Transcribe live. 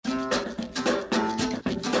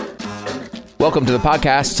Welcome to the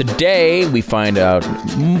podcast. Today, we find out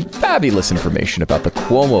fabulous information about the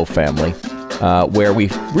Cuomo family, where we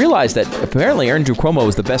realized that apparently Andrew Cuomo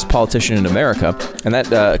is the best politician in America, and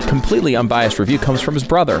that completely unbiased review comes from his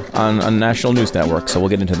brother on a national news network, so we'll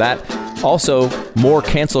get into that. Also, more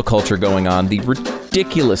cancel culture going on, the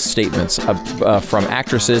ridiculous statements from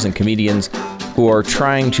actresses and comedians who are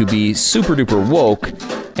trying to be super-duper woke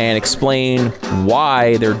and explain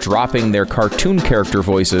why they're dropping their cartoon character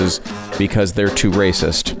voices because they're too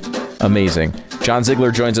racist. Amazing. John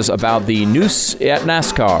Ziegler joins us about the noose at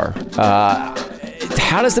NASCAR.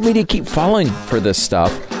 How does the media keep falling for this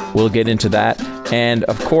stuff? We'll get into that. And,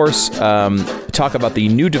 of course, talk about the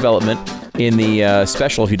new development in the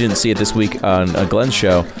special, if you didn't see it this week on Glenn's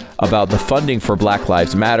show, about the funding for Black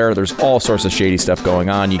Lives Matter. There's all sorts of shady stuff going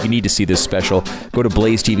on. You need to see this special. Go to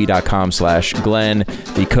blazetv.com/Glenn.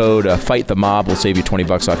 The code Fight the Mob will save you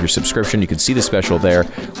 $20 off your subscription. You can see the special there.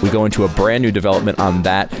 We go into a brand new development on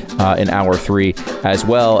that in hour 3, as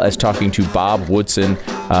well as talking to Bob Woodson,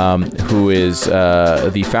 who is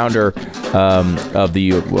the founder of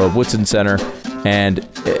the Woodson Center. And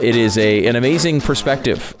it is an amazing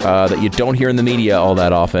perspective that you don't hear in the media all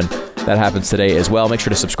that often. That happens today as well. Make sure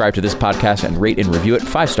to subscribe to this podcast and rate and review it.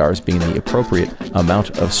 5 stars being the appropriate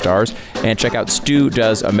amount of stars. And check out Stu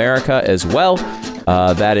Does America as well.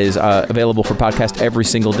 That is available for podcast every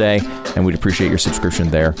single day. And we'd appreciate your subscription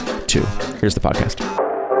there, too. Here's the podcast.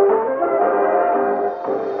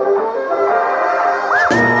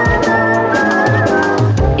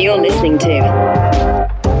 You're listening to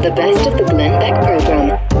the best of the Glenn Beck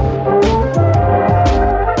program.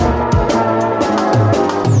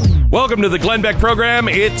 Welcome to the Glenn Beck program.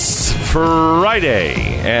 It's Friday,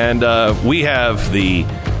 and we have the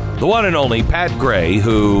one and only Pat Gray,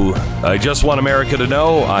 who I just want America to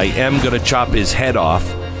know I am going to chop his head off.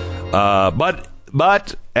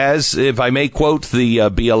 But as if I may quote the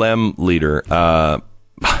BLM leader,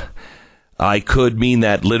 I could mean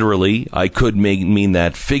that literally. I could mean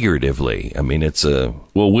that figuratively. I mean, it's a...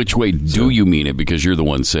 Well, which way do you mean it? Because you're the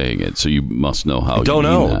one saying it, so you must know how Don't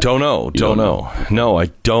know. No, I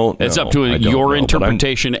don't know. It's up to your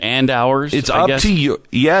interpretation and ours, It's up to you.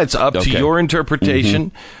 Yeah, it's up to your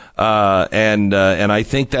interpretation. Mm-hmm. And I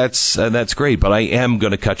think that's great, but I am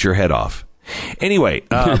going to cut your head off. Anyway,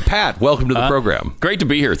 Pat, welcome to the program. Great to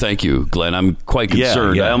be here. Thank you, Glenn. I'm quite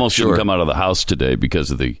concerned. Yeah, I almost didn't come out of the house today because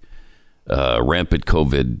of the rampant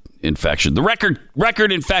COVID infection, the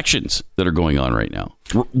record infections that are going on right now.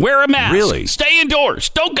 Wear a mask. Really? Stay indoors.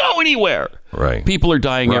 Don't go anywhere. Right. People are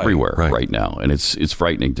dying everywhere right now, and it's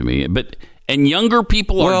frightening to me. And younger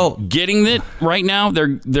people are getting it right now.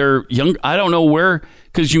 They're young. I don't know where,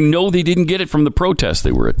 because they didn't get it from the protests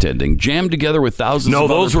they were attending, jammed together with thousands. No, of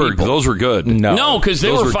those other were people. those were good. No, because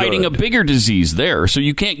they were fighting a bigger disease there. So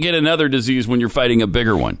you can't get another disease when you're fighting a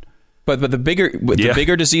bigger one. But the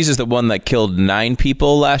bigger disease is the one that killed 9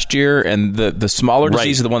 people last year, and the smaller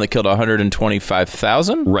disease is the one that killed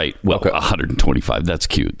 125,000? Right. Well, 125. That's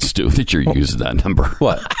cute, Stu, that you're using that number.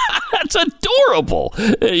 What? That's adorable.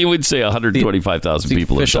 You would say 125,000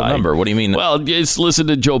 people have died. Official number. What do you mean? Well, just listen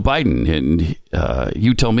to Joe Biden, and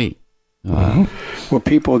you tell me. What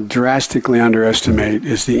people drastically underestimate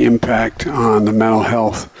is the impact on the mental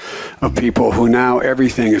health of people who now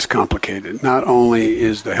everything is complicated. Not only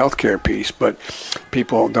is the healthcare piece, but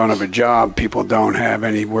people don't have a job. People don't have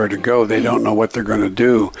anywhere to go. They don't know what they're going to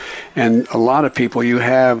do. And a lot of people you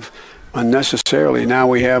have unnecessarily. Now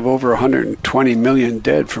we have over 120 million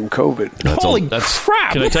dead from COVID. Holy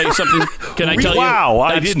crap. Can I tell you something? Can I tell you? Wow.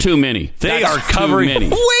 That's too many. They are covering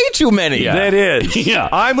way too many. Yeah. That is. Yeah.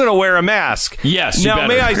 I'm going to wear a mask. Yes. Now,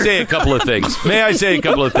 may I say a couple of things?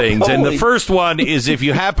 And the first one is, if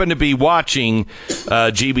you happen to be watching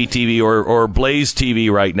GBTV or Blaze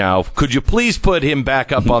TV right now, could you please put him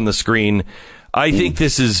back up on the screen? I think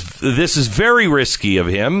this is very risky of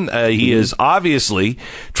him. He is obviously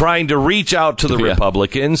trying to reach out to the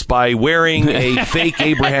Republicans by wearing a fake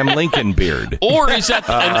Abraham Lincoln beard. Or is that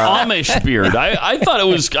an Amish beard? I thought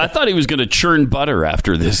he was going to churn butter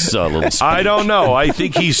after this little speech. I don't know. I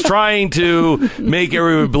think he's trying to make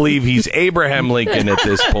everyone believe he's Abraham Lincoln at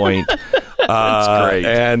this point. That's great.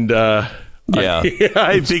 And yeah,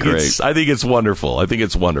 I think it's wonderful.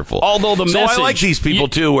 Although the message, I like these people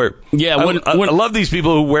too. I love these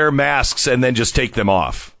people who wear masks and then just take them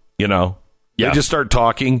off. They just start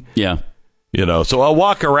talking. Yeah. So I'll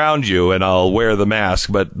walk around you and I'll wear the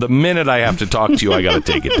mask, but the minute I have to talk to you, I got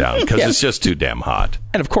to take it down because it's just too damn hot.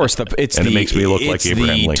 And of course, it makes me look like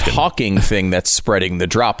Abraham Lincoln. Talking thing that's spreading the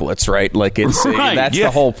droplets, right? Like that's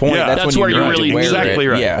the whole point. Yeah. That's where you really wear exactly it.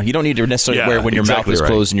 Right. Yeah, you don't need to necessarily wear it when your mouth is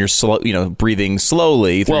closed and you're breathing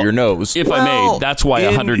slowly through your nose. If I may, that's why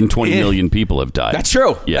 120 million people have died. That's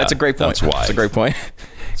true. Yeah, that's a great point. That's why. That's a great point.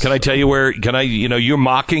 Can I tell you where? Can I? You're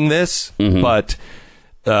mocking this, but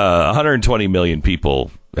 120 million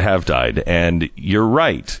people have died, and you're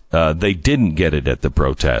right. They didn't get it at the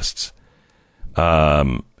protests.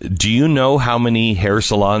 Do you know how many hair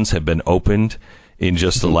salons have been opened in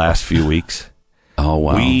just the last few weeks? Oh,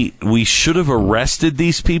 wow. We should have arrested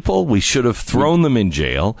these people. We should have thrown them in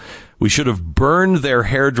jail. We should have burned their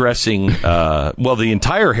hairdressing, the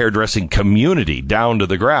entire hairdressing community down to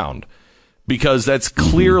the ground, because that's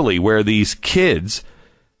clearly where these kids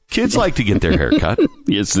like to get their hair cut.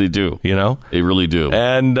 Yes, they do. They really do.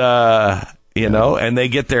 And, and they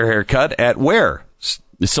get their hair cut at where?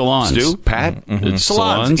 The salons. Stu, Pat?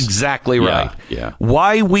 Salons. Exactly right. Yeah.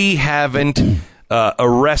 Why we haven't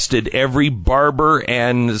arrested every barber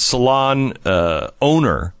and salon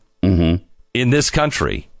owner in this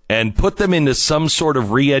country and put them into some sort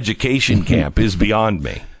of re-education camp is beyond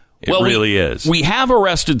me. It really is. We have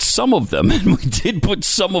arrested some of them, and we did put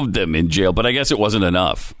some of them in jail, but I guess it wasn't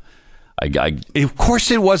enough. Of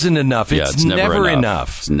course it wasn't enough. It's never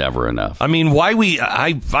enough. It's never enough. I mean,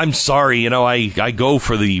 I'm sorry, I go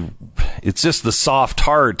for it's just the soft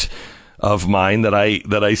heart of mine that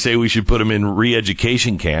I say we should put them in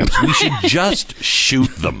re-education camps. We should just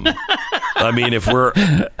shoot them. I mean, if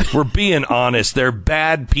we're being honest, they're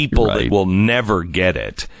bad people that will never get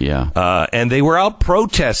it. Yeah. And they were out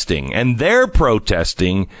protesting, and their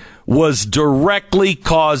protesting was directly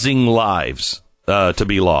causing lives to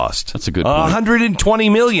be lost. That's a good point. 120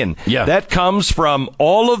 million. Yeah. That comes from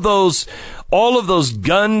all of those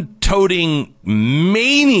gun-toting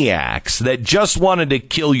maniacs that just wanted to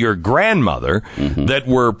kill your grandmother, that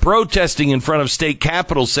were protesting in front of state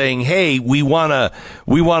capitol saying, hey, we want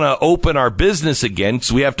to open our business again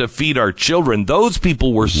because we have to feed our children. Those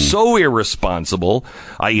people were so irresponsible.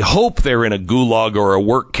 I hope they're in a gulag or a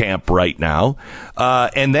work camp right now.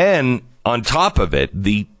 And then on top of it,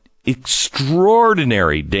 the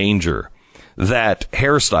extraordinary danger that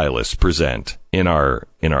hairstylists present in our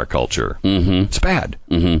culture. It's bad.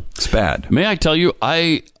 It's bad. May I tell you,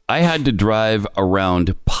 I had to drive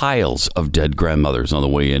around piles of dead grandmothers on the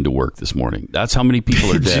way into work this morning. That's how many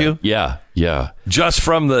people are dead. Did you? Yeah. Just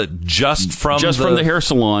from the hair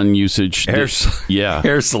salon usage.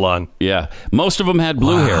 Hair salon. Yeah. Most of them had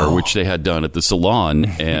blue hair, which they had done at the salon,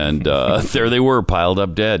 and there they were, piled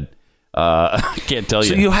up dead. I can't tell you.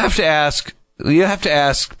 So you have to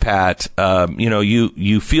ask, Pat,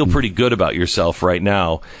 you feel pretty good about yourself right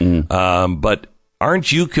now, but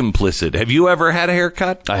aren't you complicit? Have you ever had a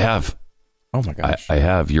haircut? I have. Oh my gosh. I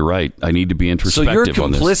have. You're right. I need to be introspective on this. So your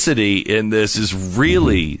complicity in this is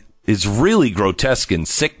really grotesque and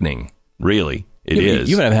sickening. Really. It is.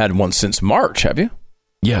 You haven't had one since March, have you?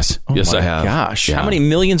 Yes. Yes, I have. Gosh. Yeah. How many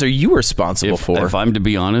millions are you responsible for? If I'm to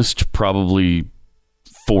be honest, probably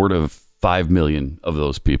 4 to 5 million of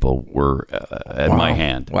those people were at my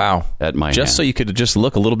hand. Wow. At my hand. Just so you could just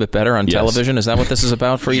look a little bit better on television? Is that what this is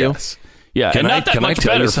about for you? Yes. Yeah, and not that much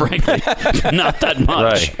better, frankly. Not that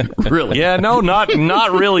much. Right. Really. Yeah, no, not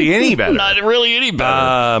really any better. Not really any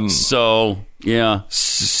better. So, yeah.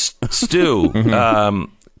 Stu,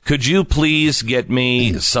 could you please get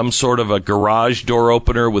me some sort of a garage door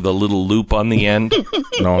opener with a little loop on the end?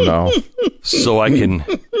 No. So I can...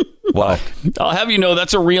 What? I'll have you know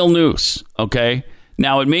that's a real noose, okay?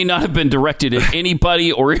 Now, it may not have been directed at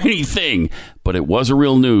anybody or anything, but it was a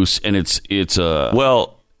real noose, and it's a...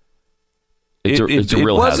 Well... It's a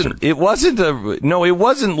real hazard. It wasn't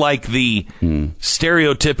like the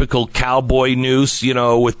stereotypical cowboy noose,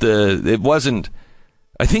 it wasn't,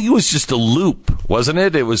 I think it was just a loop, wasn't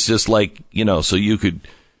it? It was just like, so you could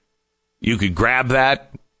grab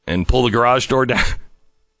that and pull the garage door down.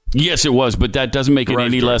 Yes, it was, but that doesn't make it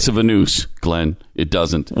any less of a noose, Glenn. It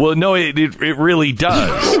doesn't. Well, no, it really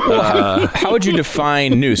does. How would you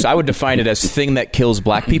define noose? I would define it as thing that kills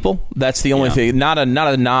black people. That's the only thing. Not a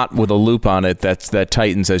knot with a loop on it that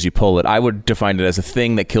tightens as you pull it. I would define it as a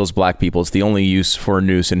thing that kills black people. It's the only use for a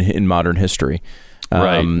noose in modern history.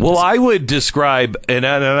 Right. Well, I would describe, and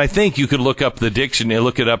I think you could look it up in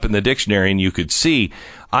the dictionary, and you could see.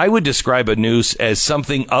 I would describe a noose as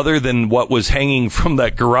something other than what was hanging from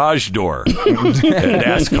that garage door at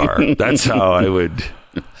NASCAR. That's how I would.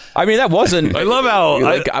 I mean, that wasn't. I love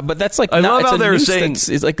how. But that's like. I love how they're saying.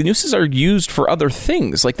 It's like the nooses are used for other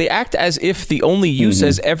things. Like they act as if the only use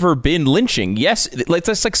has ever been lynching. Yes,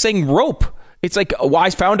 that's like saying rope. It's like, well,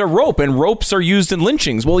 I found a rope, and ropes are used in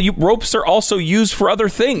lynchings. Well, ropes are also used for other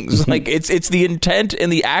things. Like it's the intent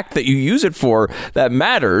and the act that you use it for that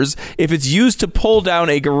matters. If it's used to pull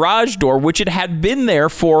down a garage door, which it had been there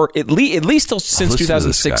for at least since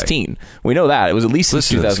 2016, we know that it was at least since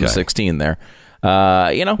 2016 there.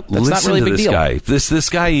 That's not really a big deal. Guy. This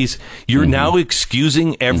guy, you're now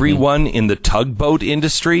excusing everyone in the tugboat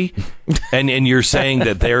industry, and you're saying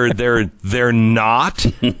that they're not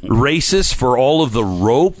racist for all of the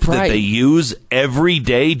rope that they use every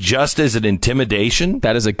day just as an intimidation.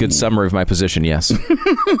 That is a good summary of my position. Yes.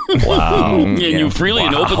 Wow. And you freely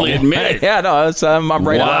and openly admit it. Yeah, no, I'm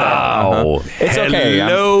right. Wow. It's okay.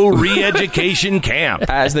 Hello, re-education camp.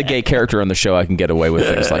 As the gay character on the show, I can get away with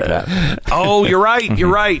things like that. Oh, you're right.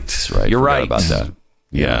 You're right. That's right. You're right about that.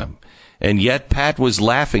 Yeah. And yet Pat was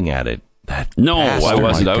laughing at it. I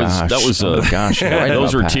wasn't.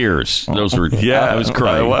 Those were tears. Those were. Yeah, I was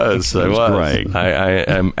crying. I was crying. I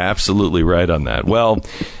am absolutely right on that. Well,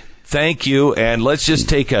 thank you. And let's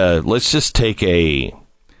take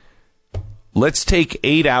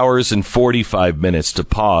 8 hours and 45 minutes to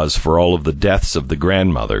pause for all of the deaths of the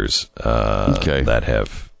grandmothers that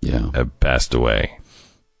have passed away.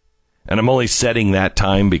 And I'm only setting that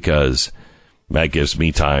time because that gives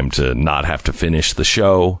me time to not have to finish the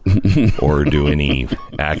show or do any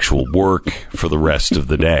actual work for the rest of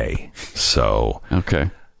the day. So, okay.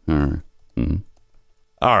 All right. Mm-hmm.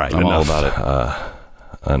 All right. I'm enough all about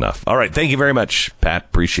it. Enough. All right. Thank you very much, Pat.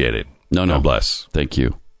 Appreciate it. No. God bless. Thank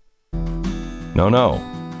you. No,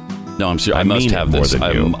 I'm serious. I must have this.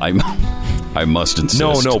 I must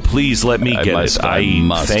insist. No, please let me get it. I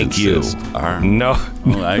must thank insist. You. No.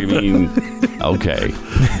 I mean, okay.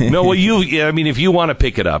 No, well, if you want to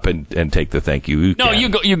pick it up and take the thank you,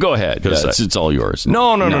 you go ahead. It's all yours.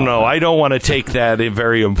 No. I don't want to take that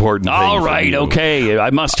very important thing. All right, okay. I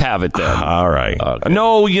must have it then. All right. Okay.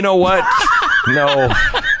 No, you know what? No.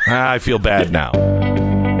 I feel bad now.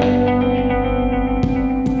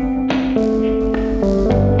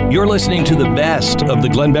 You're listening to the best of the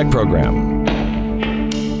Glenn Beck program.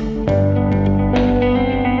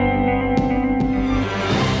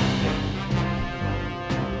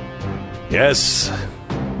 Yes,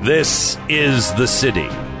 this is the city.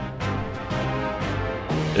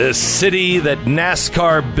 A city that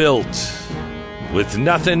NASCAR built with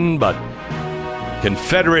nothing but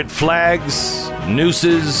Confederate flags,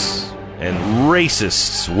 nooses, and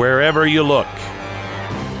racists wherever you look.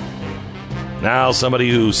 Now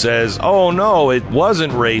somebody who says, oh no, it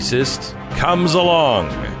wasn't racist, comes along.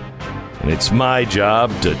 And it's my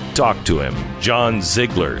job to talk to him. John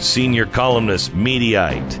Ziegler, senior columnist,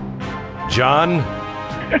 Mediaite. John,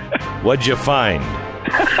 what'd you find?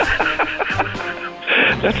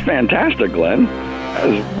 That's fantastic, Glenn.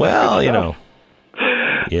 Well,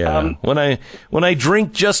 yeah. When I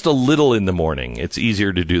drink just a little in the morning, it's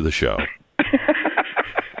easier to do the show.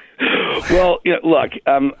 Well, look,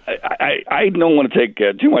 I don't want to take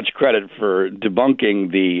too much credit for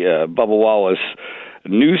debunking the Bubba Wallace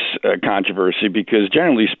noose controversy because,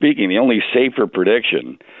 generally speaking, the only safer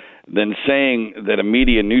prediction than saying that a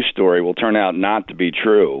media news story will turn out not to be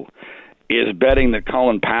true is betting that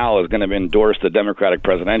Colin Powell is going to endorse the Democratic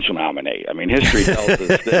presidential nominee. I mean, history tells us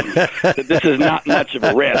that this is not much of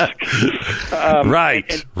a risk.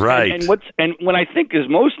 Right. And what I think is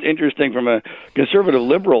most interesting from a conservative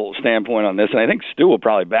liberal standpoint on this, and I think Stu will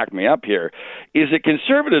probably back me up here, is that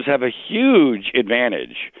conservatives have a huge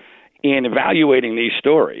advantage in evaluating these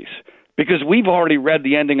stories because we've already read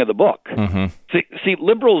the ending of the book. Mm-hmm. See,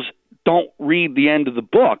 liberals don't read the end of the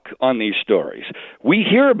book on these stories. We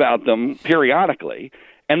hear about them periodically,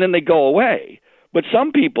 and then they go away. But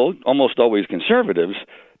some people, almost always conservatives,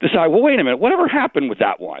 decide, well, wait a minute, whatever happened with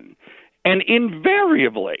that one? And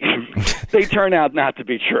invariably, they turn out not to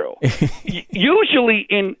be true. Usually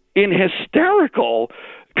in hysterical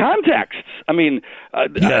contexts. I mean,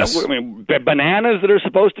 yes. Bananas that are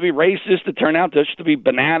supposed to be racist that turn out just to be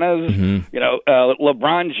bananas. Mm-hmm.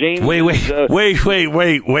 LeBron James.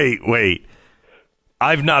 Wait.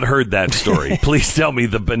 I've not heard that story. Please tell me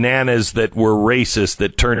the bananas that were racist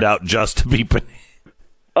that turned out just to be bananas.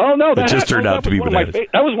 Oh no! That just turned out to be bananas.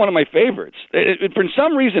 That was one of my favorites. For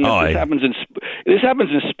some reason, this happens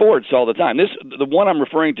in sports all the time. The one I'm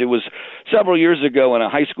referring to was several years ago in a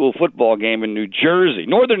high school football game in New Jersey,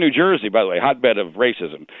 northern New Jersey, by the way, hotbed of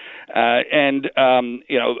racism. There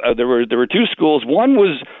were two schools. One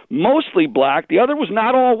was mostly black. The other was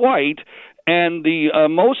not all white. And the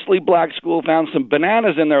mostly black school found some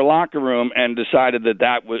bananas in their locker room and decided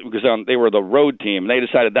that was because they were the road team. They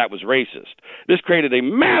decided that was racist. This created a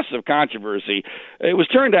massive controversy. It was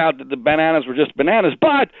turned out that the bananas were just bananas,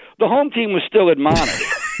 but the home team was still admonished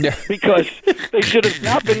because they should have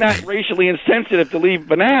not been that racially insensitive to leave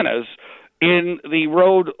bananas in the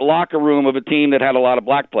road locker room of a team that had a lot of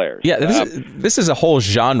black players. Yeah, this is a whole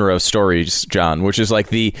genre of stories, John, which is like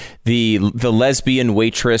the lesbian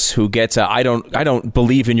waitress who gets I don't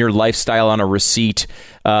believe in your lifestyle on a receipt.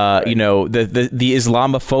 You know, the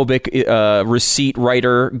Islamophobic receipt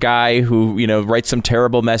writer guy who, you know, writes some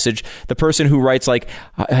terrible message. The person who writes like,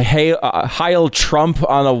 hey, Heil Trump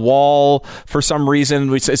on a wall for some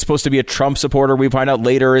reason. It's supposed to be a Trump supporter. We find out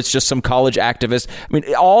later it's just some college activist. I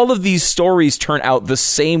mean, all of these stories turn out the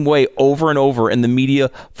same way over and over, and the media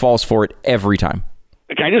falls for it every time.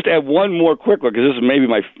 Can I just add one more quick one, because this is maybe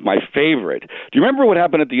my favorite. Do you remember what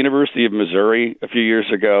happened at the University of Missouri a few years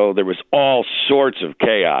ago? There was all sorts of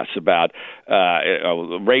chaos about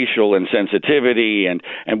racial insensitivity, and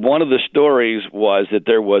one of the stories was that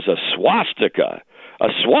there was a swastika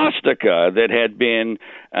that had been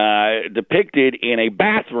depicted in a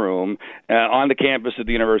bathroom on the campus of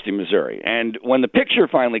the University of Missouri. And when the picture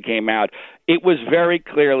finally came out, it was very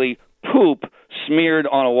clearly poop smeared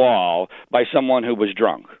on a wall by someone who was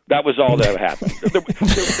drunk. That was all that happened.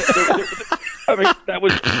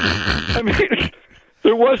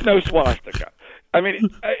 There was no swastika. I mean,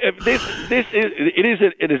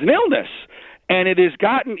 it is an illness. And it has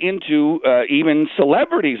gotten into even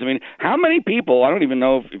celebrities. I mean, how many people, I don't even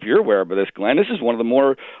know if you're aware of this, Glenn, this is one of the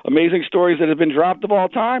more amazing stories that have been dropped of all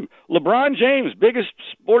time. LeBron James, biggest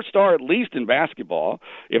sports star, at least in basketball,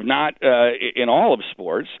 if not in all of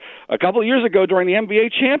sports, a couple of years ago during the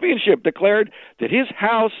NBA championship declared that his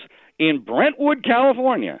house in Brentwood,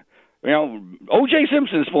 California, you know, O.J.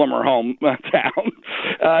 Simpson's former hometown,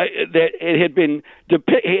 that it had been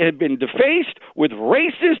defaced with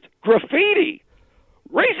racist graffiti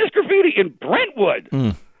in Brentwood,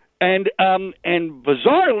 and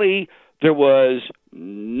bizarrely there was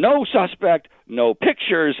no suspect, no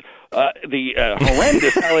pictures. The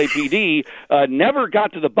horrendous LAPD never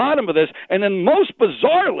got to the bottom of this, and then most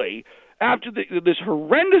bizarrely, after this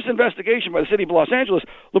horrendous investigation by the city of Los Angeles,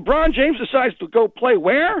 LeBron James decides to go play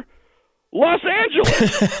where? Los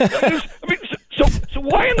Angeles. I mean, so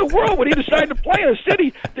why in the world would he decide to play in a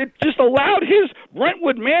city that just allowed his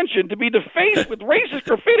Brentwood mansion to be defaced with racist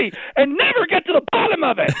graffiti and never get to the bottom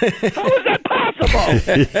of it? How is that possible?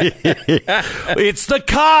 It's the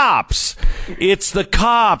cops. It's the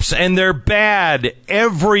cops, and they're bad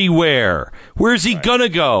everywhere. Where's he gonna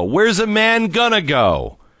go? Where's a man gonna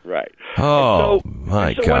go? Right. Oh,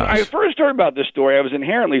 my gosh. When I first heard about this story, I was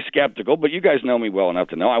inherently skeptical, but you guys know me well enough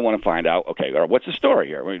to know I want to find out, okay, what's the story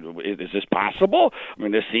here? I mean, is this possible? I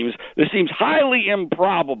mean, this seems highly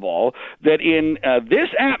improbable that in this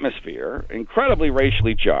atmosphere, incredibly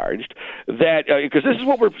racially charged, that because this is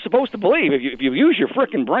what we're supposed to believe. If you use your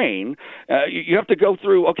frickin' brain, you have to go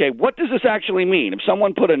through, okay, what does this actually mean? If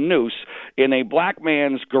someone put a noose in a black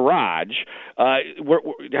man's garage,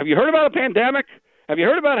 have you heard about a pandemic? Have you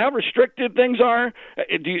heard about how restricted things are?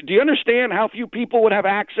 Do you understand how few people would have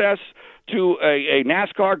access to a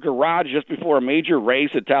NASCAR garage just before a major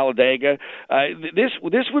race at Talladega?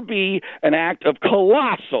 This would be an act of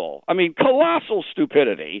colossal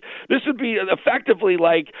stupidity. This would be effectively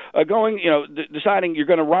like deciding you're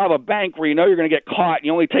going to rob a bank where you know you're going to get caught and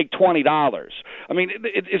you only take $20. I mean,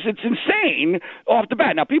 it's insane off the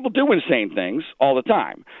bat. Now, people do insane things all the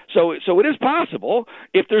time. So it is possible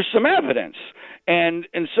if there's some evidence. And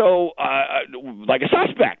so, like a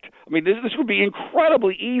suspect, I mean, this would be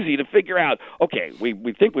incredibly easy to figure out, okay, we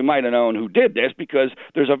think we might have known who did this because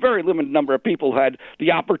there's a very limited number of people who had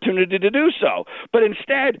the opportunity to do so. But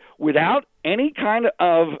instead, without any kind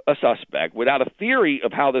of a suspect, without a theory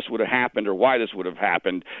of how this would have happened or why this would have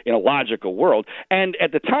happened in a logical world, and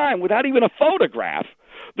at the time, without even a photograph,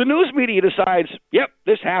 the news media decides, yep,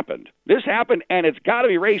 this happened, and it's got to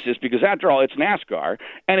be racist because, after all, it's NASCAR,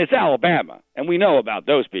 and it's Alabama, and we know about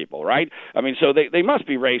those people, right? I mean, so they must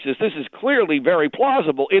be racist. This is clearly very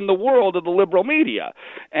plausible in the world of the liberal media,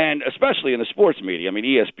 and especially in the sports media. I mean,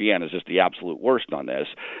 ESPN is just the absolute worst on this,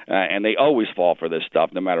 and they always fall for this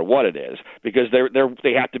stuff no matter what it is because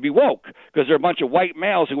they have to be woke because they're a bunch of white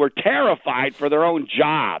males who are terrified for their own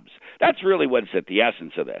jobs. That's really what's at the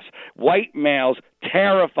essence of this. White males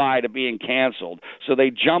terrified of being canceled, so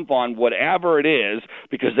they jump on whatever it is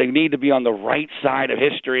because they need to be on the right side of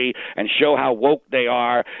history and show how woke they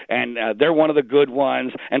are, and they're one of the good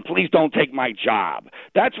ones, and please don't take my job.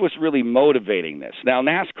 That's what's really motivating this. Now,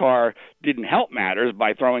 NASCAR didn't help matters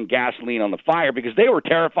by throwing gasoline on the fire because they were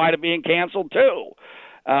terrified of being canceled too.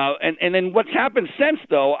 And then what's happened since,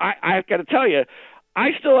 though, I've got to tell you,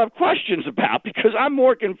 I still have questions about, because I'm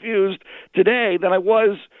more confused today than I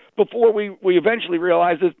was before we eventually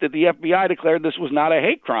realized that the FBI declared this was not a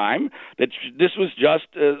hate crime, that this was just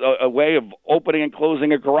a way of opening and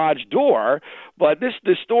closing a garage door. But this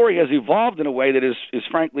story has evolved in a way that is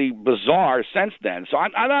frankly bizarre since then. So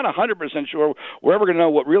I'm not 100% sure we're ever going to know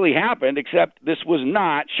what really happened, except this was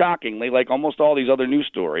not, shockingly, like almost all these other news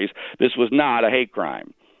stories, this was not a hate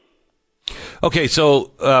crime. Okay,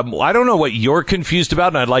 so I don't know what you're confused about,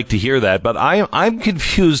 and I'd like to hear that, but I'm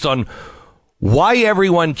confused on why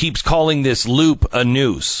everyone keeps calling this loop a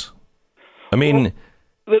noose. I mean,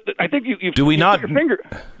 I think you do we not? Put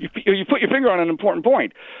you put your finger on an important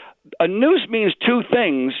point. A noose means two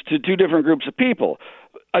things to two different groups of people.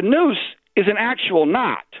 A noose is an actual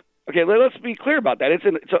knot. Okay, let's be clear about that.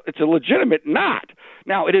 It's a legitimate knot.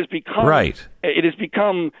 Now it has become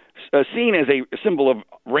seen as a symbol of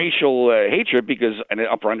racial hatred and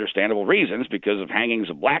for understandable reasons, because of hangings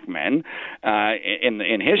of black men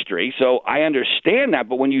in history. So I understand that,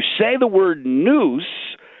 but when you say the word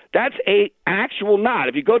noose, that's a actual knot.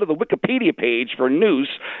 If you go to the Wikipedia page for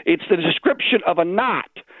noose, it's the description of a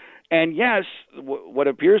knot. And yes, what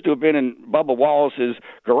appears to have been in Bubba Wallace's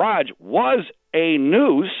garage was a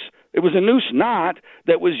noose. It was a noose knot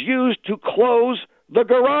that was used to close the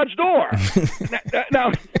garage door.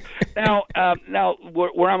 Now,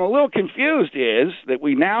 where I'm a little confused is that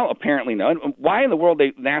we now apparently know why in the world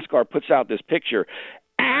NASCAR puts out this picture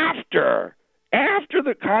after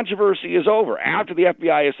the controversy is over, after the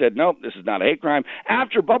FBI has said, nope, this is not a hate crime,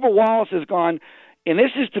 after Bubba Wallace has gone. And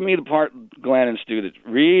this is, to me, the part, Glenn and Stu, that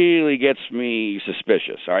really gets me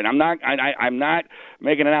suspicious. All right, I'm not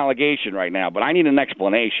making an allegation right now, but I need an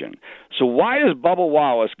explanation. So why does Bubba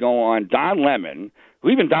Wallace go on Don Lemon, who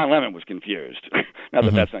even Don Lemon was confused, not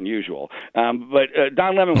that that's unusual, but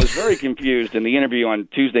Don Lemon was very confused in the interview on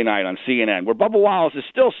Tuesday night on CNN, where Bubba Wallace is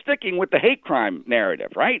still sticking with the hate crime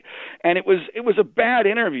narrative, right? And it was a bad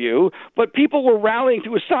interview, but people were rallying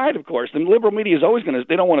to his side, of course. The liberal media is always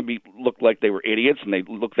they don't want to look like they were idiots, and they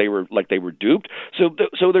were duped. So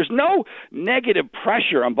there's no negative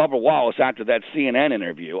pressure on Bubba Wallace after that CNN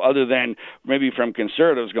interview, other than maybe from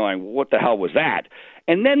conservatives going, what the hell was that?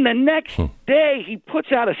 And then the next day, he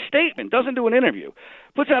puts out a statement, doesn't do an interview,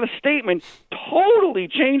 puts out a statement totally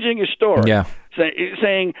changing his story. Yeah.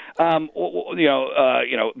 Saying, I'm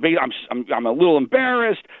a little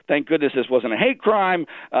embarrassed. Thank goodness this wasn't a hate crime.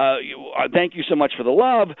 Thank you so much for the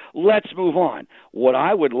love. Let's move on. What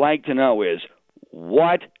I would like to know is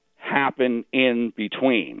what happened in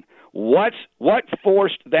between. What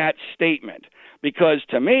forced that statement? Because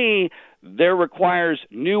to me, there requires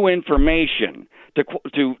new information to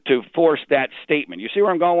force that statement. You see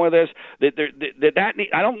where I'm going with this?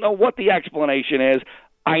 I don't know what the explanation is.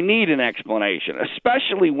 I need an explanation,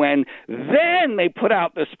 especially when then they put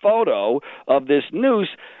out this photo of this noose,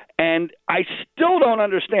 and I still don't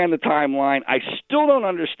understand the timeline. I still don't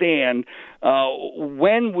understand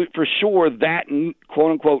when for sure that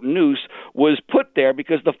quote-unquote noose was put there,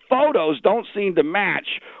 because the photos don't seem to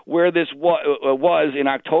match where this was in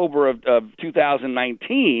October of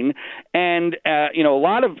 2019. And, a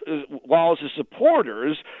lot of Wallace's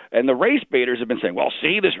supporters and the race baiters have been saying, well,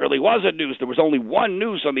 see, this really was a noose. There was only one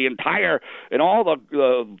noose on in all the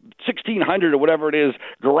 1,600 or whatever it is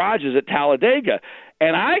garages at Talladega.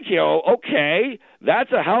 And I go, okay,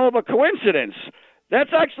 that's a hell of a coincidence. That's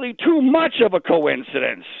actually too much of a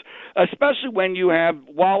coincidence, especially when you have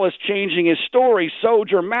Wallace changing his story so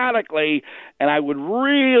dramatically. And I would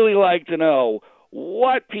really like to know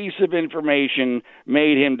what piece of information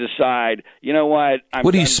made him decide, you know what,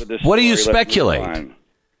 what do you speculate?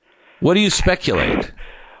 What do you speculate?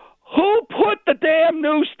 Who put the damn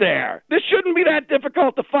noose there? This shouldn't be that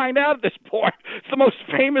difficult to find out at this point. It's the most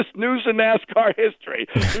famous noose in NASCAR history.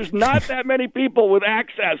 There's not that many people with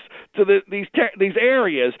access to these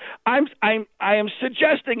areas. I am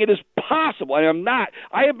suggesting it is possible. I am not.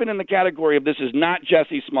 I have been in the category of this is not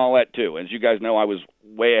Jesse Smollett too. As you guys know, I was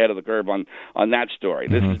way ahead of the curve on that story.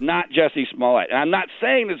 This is not Jesse Smollett. And I'm not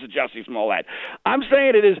saying this is Jesse Smollett. I'm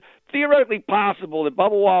saying it is theoretically possible that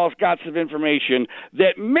Bubba Wallace got some information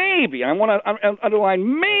that maybe, I want to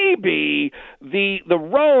underline, maybe the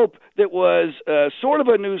rope that was sort of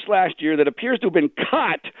a noose last year that appears to have been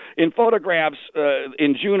cut in photographs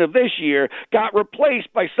in June of this year got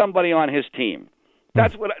replaced by somebody on his team.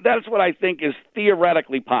 That's what I think is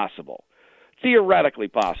theoretically possible. Theoretically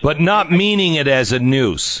possible. But not meaning it as a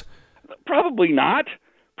noose. Probably not.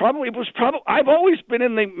 I've always been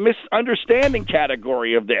in the misunderstanding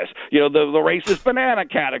category of this. The racist banana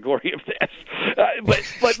category of this. But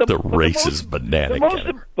the racist banana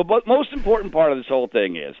category. The most important part of this whole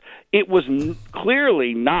thing is it was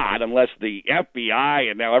clearly not, unless the FBI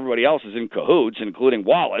and now everybody else is in cahoots, including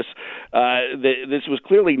Wallace, this was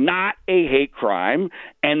clearly not a hate crime,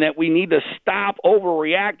 and that we need to stop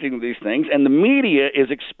overreacting to these things. And the media is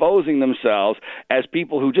exposing themselves as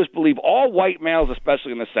people who just believe all white males,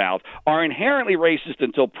 especially in the South, are inherently racist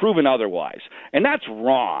until proven otherwise. And that's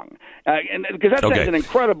wrong, because that sends an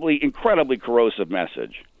incredibly corrosive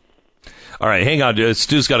message. All right, hang on.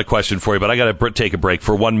 Stu's got a question for you, but I got to take a break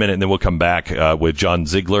for 1 minute, and then we'll come back with John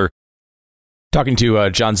Ziegler. Talking to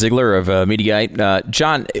John Ziegler of Mediaite.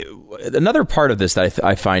 John, another part of this that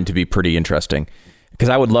I find to be pretty interesting, because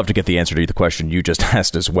I would love to get the answer to the question you just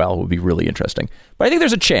asked as well. It would be really interesting. But I think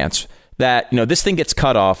there's a chance that this thing gets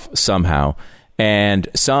cut off somehow, and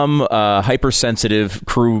some hypersensitive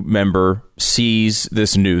crew member sees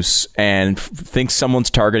this noose and thinks someone's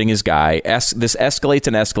targeting his guy. This escalates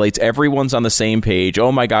and escalates. Everyone's on the same page.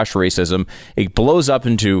 Oh my gosh, racism. It blows up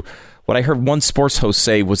into what I heard one sports host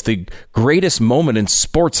say was the greatest moment in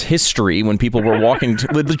sports history, when people were walking.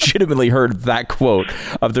 Legitimately heard that quote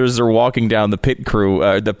of they're walking down the pit crew,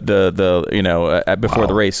 before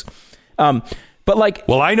the race. But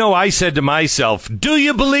well, I know I said to myself, "Do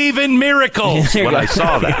you believe in miracles?" when I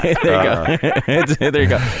saw that. There you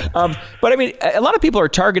go. But I mean, a lot of people are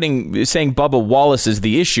saying Bubba Wallace is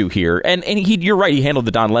the issue here, and you're right. He handled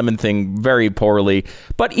the Don Lemon thing very poorly.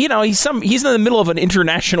 But he's in the middle of an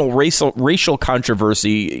international racial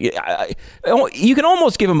controversy. You can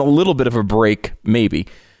almost give him a little bit of a break, maybe.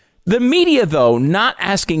 The media, though, not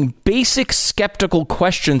asking basic skeptical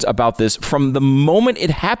questions about this from the moment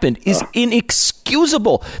it happened is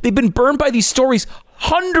inexcusable. They've been burned by these stories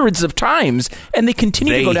hundreds of times, and they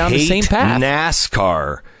continue to go down the same path.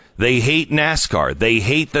 They hate NASCAR. They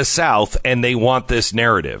hate the South, and they want this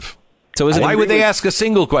narrative. So why would they ask a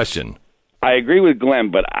single question? I agree with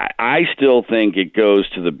Glenn, but I still think it goes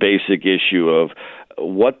to the basic issue of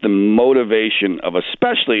what the motivation of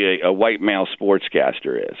especially a white male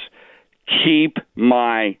sportscaster is. Keep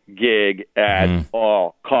my gig at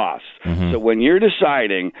all costs. So when you're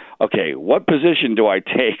deciding, okay, what position do I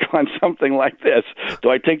take on something like this? Do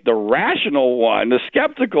I take the rational one, the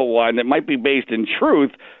skeptical one that might be based in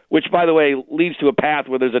truth, which, by the way, leads to a path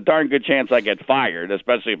where there's a darn good chance I get fired,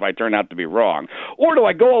 especially if I turn out to be wrong? Or do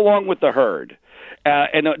I go along with the herd?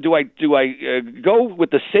 And do I go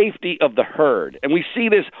with the safety of the herd? And we see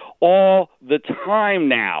this all the time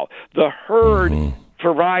now. The herd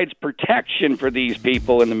provides protection for these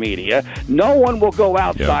people in the media. No one will go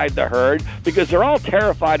outside the herd because they're all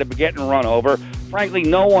terrified of getting run over. Frankly,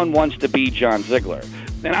 no one wants to be John Ziegler.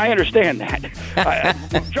 And I understand that.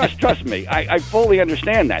 Trust me, I fully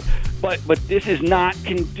understand that. But this is not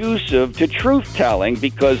conducive to truth-telling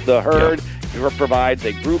because the herd provides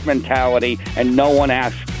a group mentality, and no one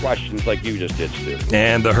asks questions like you just did, Stu.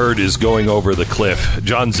 And the herd is going over the cliff.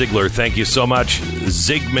 John Ziegler, thank you so much.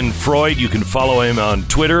 Sigmund Freud, you can follow him on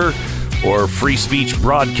Twitter or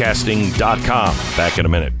freespeechbroadcasting.com. Back in a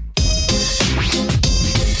minute.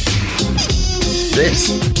 This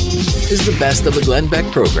is the Best of the Glenn Beck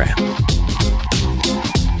program.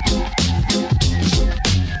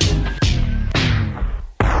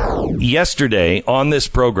 Yesterday on this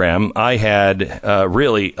program, I had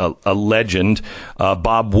really a legend,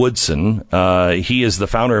 Bob Woodson. He is the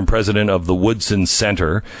founder and president of the Woodson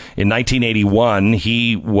Center. In 1981,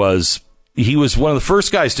 he was one of the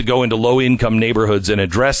first guys to go into low-income neighborhoods and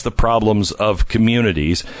address the problems of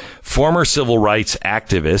communities. Former civil rights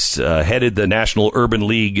activist, headed the National Urban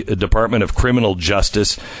League Department of Criminal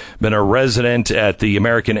Justice, been a resident at the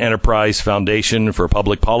American Enterprise Foundation for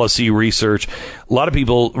Public Policy Research. A lot of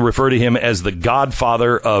people refer to him as the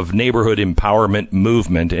godfather of neighborhood empowerment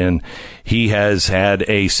movement, and he has had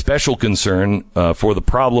a special concern for the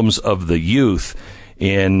problems of the youth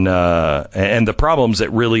and the problems that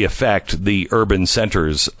really affect the urban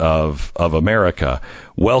centers of America.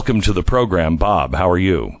 Welcome to the program, Bob. How are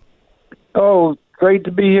you? Oh, great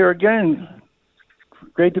to be here again.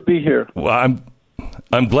 Great to be here. Well,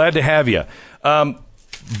 I'm glad to have you.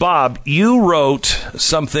 Bob, you wrote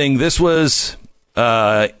something. This was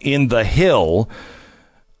in The Hill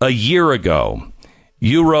a year ago.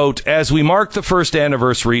 You wrote, as we mark the first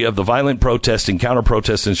anniversary of the violent protest and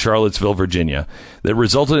counter-protest in Charlottesville, Virginia, that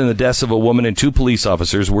resulted in the deaths of a woman and 2 police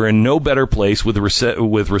officers, we're in no better place with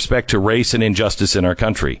respect to race and injustice in our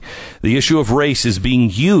country. The issue of race is being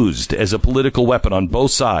used as a political weapon on both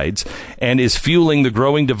sides and is fueling the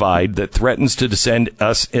growing divide that threatens to descend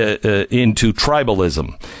us into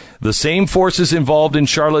tribalism. The same forces involved in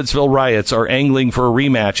Charlottesville riots are angling for a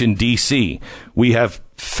rematch in D.C. We have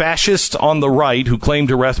fascists on the right who claim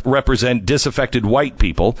to represent disaffected white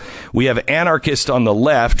people. We have anarchists on the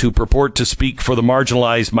left who purport to speak for the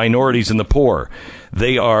marginalized minorities and the poor.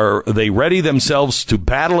 They ready themselves to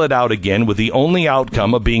battle it out again with the only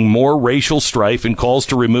outcome of being more racial strife and calls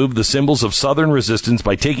to remove the symbols of Southern resistance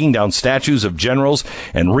by taking down statues of generals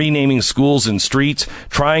and renaming schools and streets,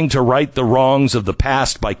 trying to right the wrongs of the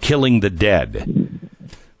past by killing the dead.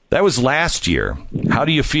 That was last year. How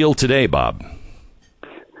do you feel today, Bob?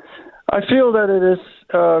 I feel that it has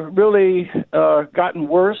really gotten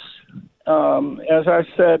worse. As I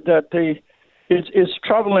said, that it's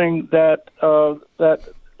troubling that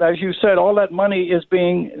as you said, all that money is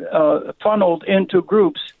being funneled into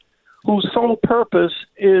groups whose sole purpose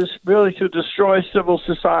is really to destroy civil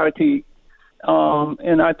society,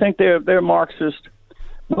 and I think they're Marxist.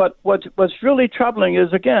 But what's really troubling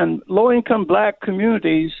is, again, low-income black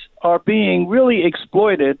communities are being really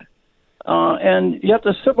exploited. And yet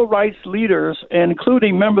the civil rights leaders,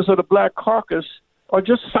 including members of the Black Caucus, are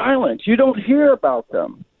just silent. You don't hear about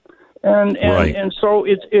them. And so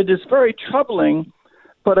it is very troubling.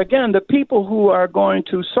 But again, the people who are going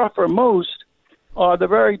to suffer most are the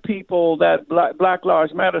very people that Black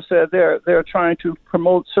Lives Matter said they're trying to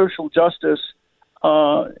promote social justice.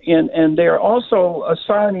 And they're also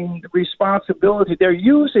assigning responsibility. They're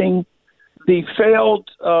using the failed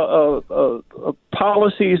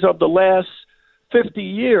policies of the last 50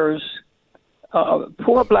 years.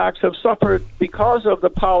 Poor blacks have suffered because of the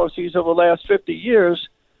policies of the last 50 years,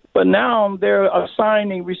 but now they're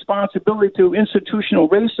assigning responsibility to institutional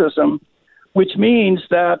racism, which means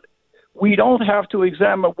that we don't have to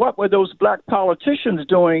examine what were those black politicians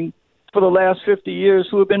doing for the last 50 years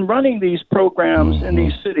who have been running these programs in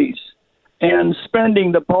these cities and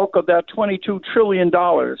spending the bulk of that $22 trillion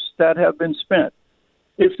that have been spent.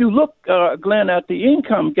 If you look, Glenn, at the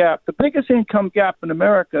income gap, the biggest income gap in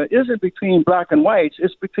America isn't between black and whites.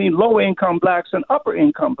 It's between low-income blacks and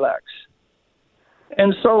upper-income blacks.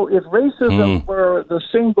 And so if racism were the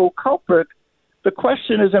single culprit, the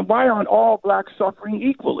question is, and why aren't all blacks suffering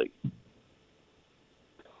equally?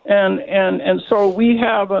 And so we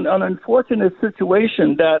have an unfortunate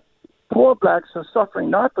situation that poor blacks are suffering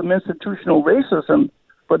not from institutional racism,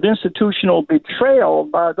 but institutional betrayal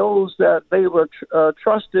by those that they were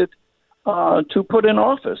trusted to put in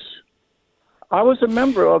office. I was a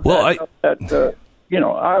member of I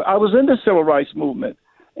was in the civil rights movement,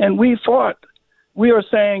 and we fought. We are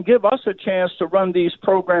saying, give us a chance to run these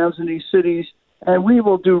programs in these cities, and we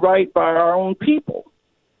will do right by our own people.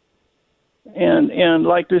 And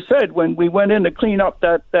like they said, when we went in to clean up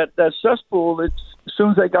that cesspool, as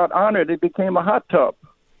soon as they got honored, it became a hot tub.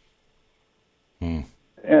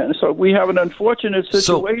 And so we have an unfortunate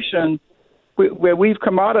situation where we've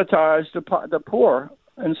commoditized the poor,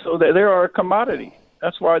 and so they are a commodity.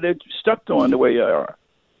 That's why they're stepped on the way they are.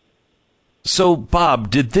 So, Bob,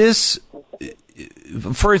 did this,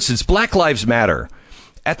 for instance, Black Lives Matter,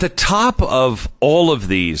 at the top of all of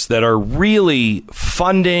these that are really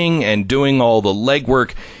funding and doing all the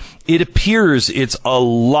legwork, it appears it's a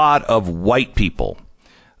lot of white people.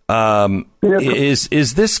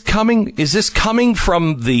 Is this coming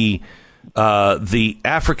from the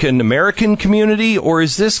African American community, or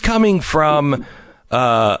is this coming from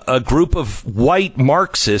a group of white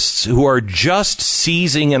Marxists who are just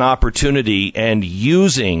seizing an opportunity and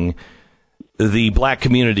using the black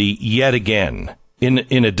community yet again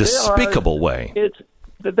in a despicable way?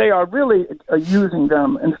 They are really using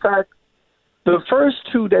them. In fact, the first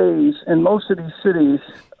 2 days in most of these cities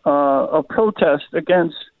of protest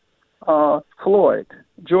against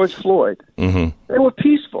George Floyd, they were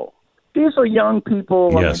peaceful. These are young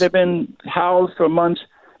people. Yes. I mean, they've been housed for months,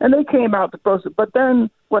 and they came out to protest. But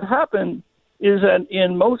then what happened is that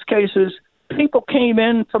in most cases, people came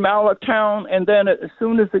in from out of town, and then as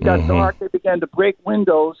soon as it got dark, they began to break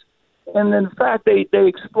windows. And in fact, they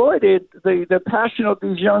exploited the passion of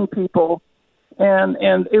these young people,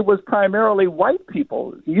 and it was primarily white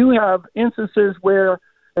people. You have instances where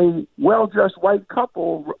a well-dressed white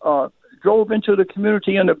couple drove into the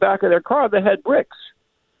community in the back of their car that had bricks.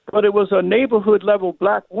 but it was a neighborhood-level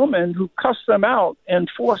black woman who cussed them out and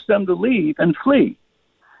forced them to leave and flee.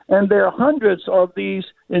 And there are hundreds of these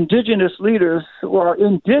indigenous leaders who are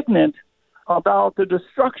indignant about the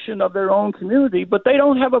destruction of their own community, but they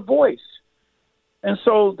don't have a voice. And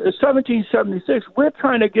so in 1776, we're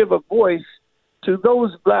trying to give a voice to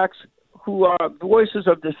those blacks who are voices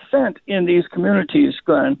of dissent in these communities,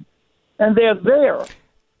 Glenn. And they're there.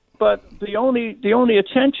 But the only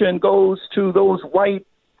attention goes to those white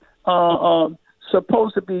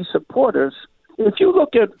supposed to be supporters. If you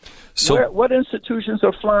look at what institutions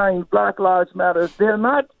are flying Black Lives Matter, they're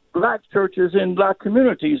not black churches in black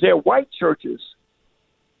communities. They're white churches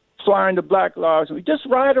flying the Black Lives. We just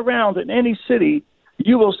ride around in any city,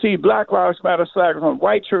 you will see Black Lives Matter flags on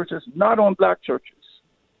white churches, not on black churches.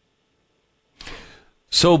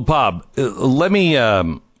 So, Bob, let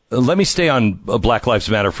me stay on Black Lives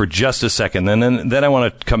Matter for just a second, and then I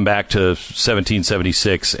want to come back to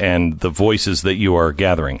 1776 and the voices that you are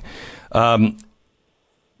gathering.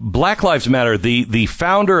 Black Lives Matter, the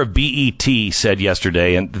founder of BET said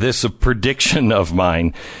yesterday, and this is a prediction of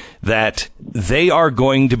mine, that they are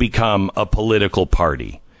going to become a political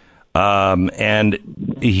party. And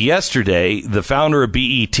yesterday, the founder of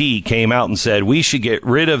BET came out and said, we should get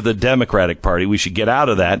rid of the Democratic Party. We should get out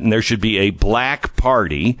of that, and there should be a black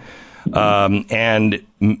party. And,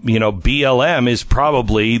 you know, BLM is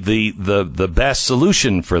probably the best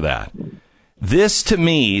solution for that. This, to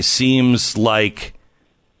me, seems like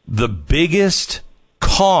the biggest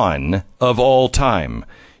con of all time.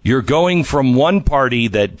 You're going from one party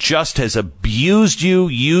that just has abused you,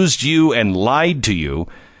 used you, and lied to you,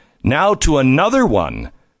 now to another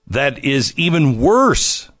one that is even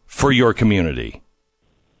worse for your community.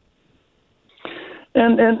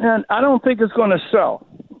 And I don't think it's going to sell.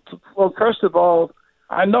 Well, first of all,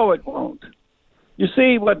 I know it won't. You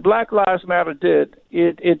see, what Black Lives Matter did,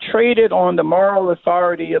 it traded on the moral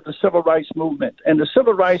authority of the civil rights movement. And the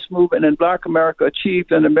civil rights movement in black America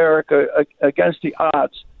achieved in America against the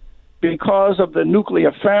odds because of the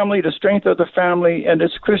nuclear family, the strength of the family, and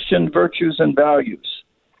its Christian virtues and values.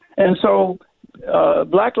 And so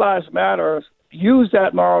Black Lives Matter used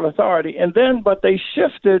that moral authority, and then but they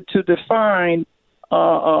shifted to define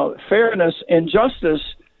fairness and justice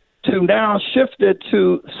to now shift it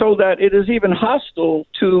to so that it is even hostile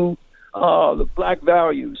to the black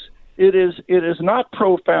values. It is not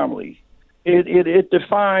pro-family. It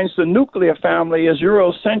defines the nuclear family as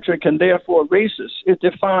Eurocentric and therefore racist. It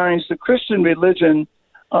defines the Christian religion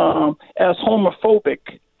as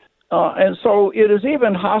homophobic. And so it is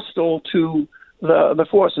even hostile to the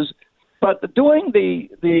forces. But during the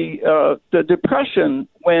Depression,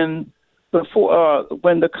 when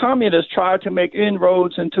the communists tried to make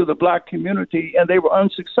inroads into the black community, and they were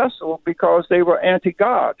unsuccessful because they were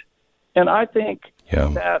anti-God. And I think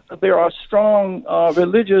that there are strong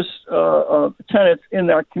religious tenets in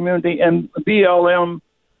that community, and BLM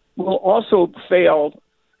will also fail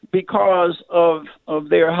because of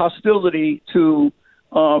their hostility to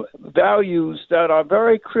values that are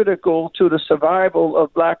very critical to the survival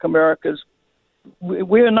of black Americans.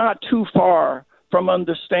 We're not too far from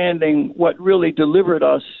understanding what really delivered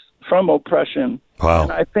us from oppression. Wow.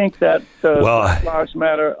 And I think that Black Lives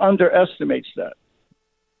Matter underestimates that.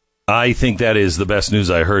 I think that is the best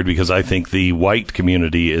news I heard, because I think the white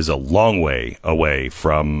community is a long way away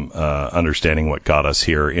from understanding what got us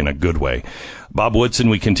here in a good way. Bob Woodson,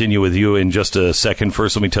 we continue with you in just a second.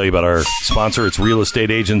 First, let me tell you about our sponsor. It's Real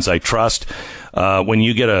Estate Agents I Trust. When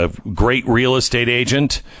you get a great real estate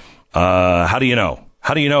agent, how do you know?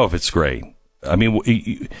 How do you know if it's great? I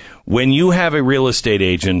mean, when you have a real estate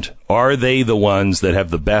agent, are they the ones that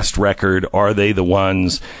have the best record? Are they the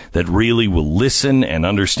ones that really will listen and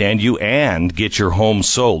understand you and get your home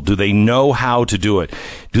sold? Do they know how to do it?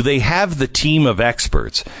 Do they have the team of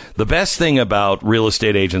experts? The best thing about Real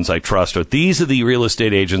Estate Agents I Trust are these are the real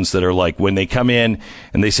estate agents that are like, when they come in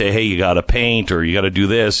and they say, hey, you got to paint, or you got to do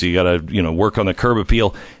this, you got to, work on the curb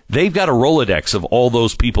appeal. They've got a Rolodex of all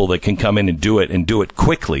those people that can come in and do it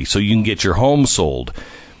quickly so you can get your home sold.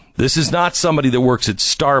 This is not somebody that works at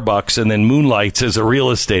Starbucks and then moonlights as a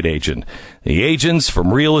real estate agent. The agents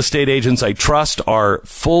from Real Estate Agents I Trust are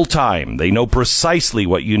full-time. They know precisely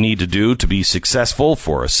what you need to do to be successful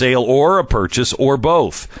for a sale or a purchase or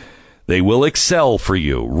both. They will excel for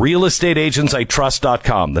you.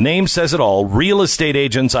 RealestateAgentsITrust.com. The name says it all.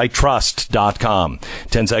 RealestateAgentsITrust.com.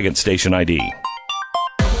 10 seconds, station ID.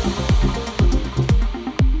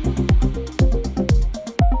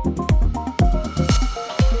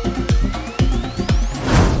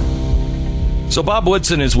 So Bob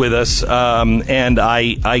Woodson is with us, and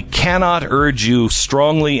I cannot urge you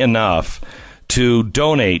strongly enough to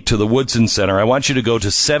donate to the Woodson Center, I want you to go to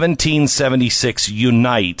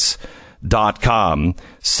 1776unites.com.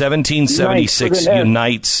 1776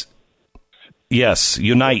 unites. Yes,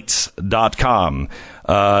 unites.com.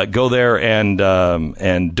 Go there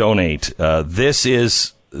and donate.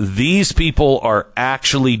 These people are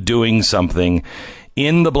actually doing something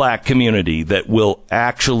in the black community that will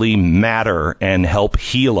actually matter and help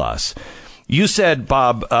heal us. You said,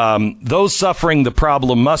 Bob, those suffering the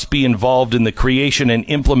problem must be involved in the creation and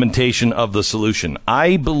implementation of the solution.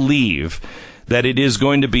 I believe that it is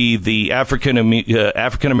going to be the African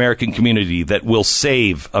American community that will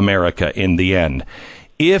save America in the end.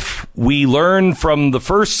 If we learn from the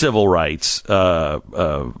first civil rights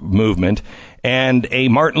movement and a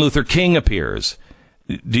Martin Luther King appears,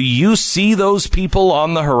 do you see those people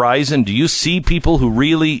on the horizon? Do you see people who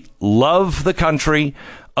really love the country,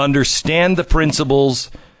 understand the principles,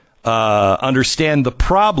 understand the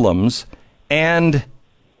problems, and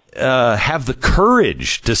have the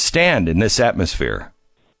courage to stand in this atmosphere?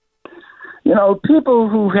 You know, people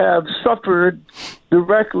who have suffered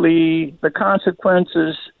directly the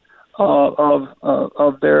consequences of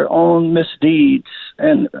their own misdeeds,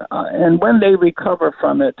 and when they recover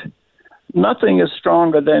from it, nothing is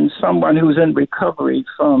stronger than someone who's in recovery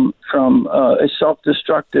from a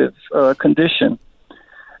self-destructive condition,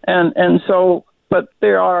 and so. But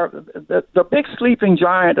there are the big sleeping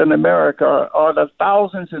giant in America are the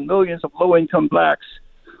thousands and millions of low-income blacks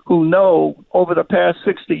who know over the past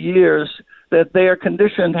 60 years that their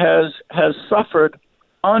condition has suffered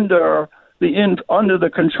under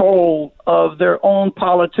the control of their own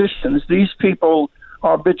politicians. These people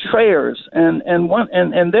are betrayers, and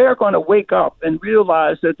they're going to wake up and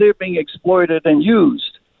realize that they're being exploited and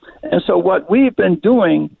used. And so what we've been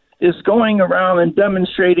doing is going around and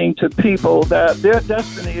demonstrating to people that their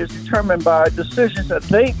destiny is determined by decisions that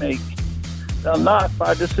they make, not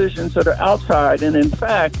by decisions that are outside. And in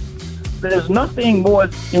fact, there's nothing more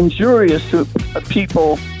injurious to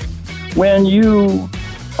people when you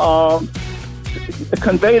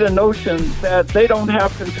convey the notion that they don't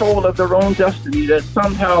have control of their own destiny, that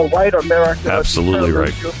somehow white America absolutely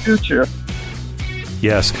right your future.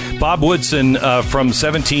 Yes. Bob Woodson from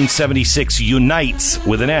 1776unites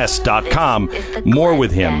with an S.com. More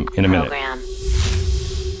with him in a minute.